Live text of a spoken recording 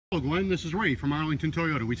Hello Glenn, this is Ray from Arlington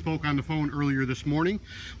Toyota. We spoke on the phone earlier this morning.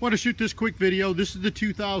 Want to shoot this quick video. This is the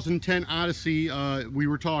 2010 Odyssey we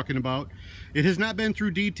were talking about. It has not been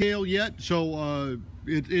through detail yet, so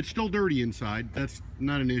it's still dirty inside. That's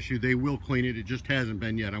not an issue. They will clean it. It just hasn't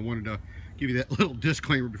been yet. I wanted to give you that little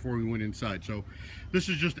disclaimer before we went inside. So this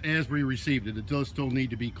is just as we received it. It does still need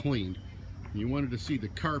to be cleaned. You wanted to see the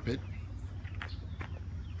carpet.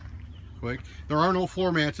 Quick. There are no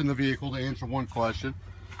floor mats in the vehicle, to answer one question.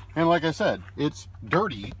 And like I said, it's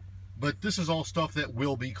dirty, but this is all stuff that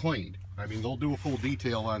will be cleaned. I mean, they'll do a full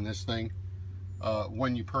detail on this thing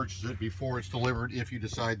when you purchase it, before it's delivered, if you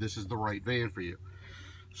decide this is the right van for you.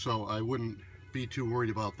 So I wouldn't be too worried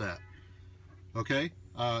about that. Okay?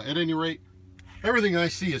 At any rate, everything I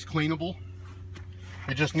see is cleanable.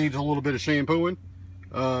 It just needs a little bit of shampooing.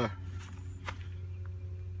 Yeah,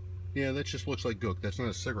 that just looks like gook. That's not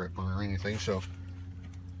a cigarette burn or anything, so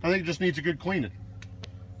I think it just needs a good cleaning.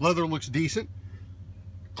 Leather looks decent.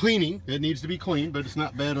 Cleaning, it needs to be cleaned, but it's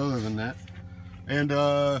not bad other than that. And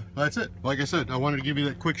that's it. Like I said, I wanted to give you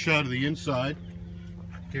that quick shot of the inside.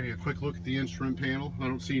 Give you a quick look at the instrument panel. I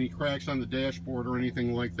don't see any cracks on the dashboard or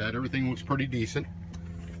anything like that. Everything looks pretty decent.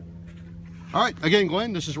 All right, again,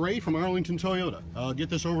 Glenn, this is Ray from Arlington Toyota. I'll get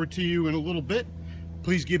this over to you in a little bit.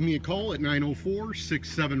 Please give me a call at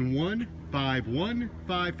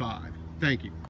 904-671-5155. Thank you.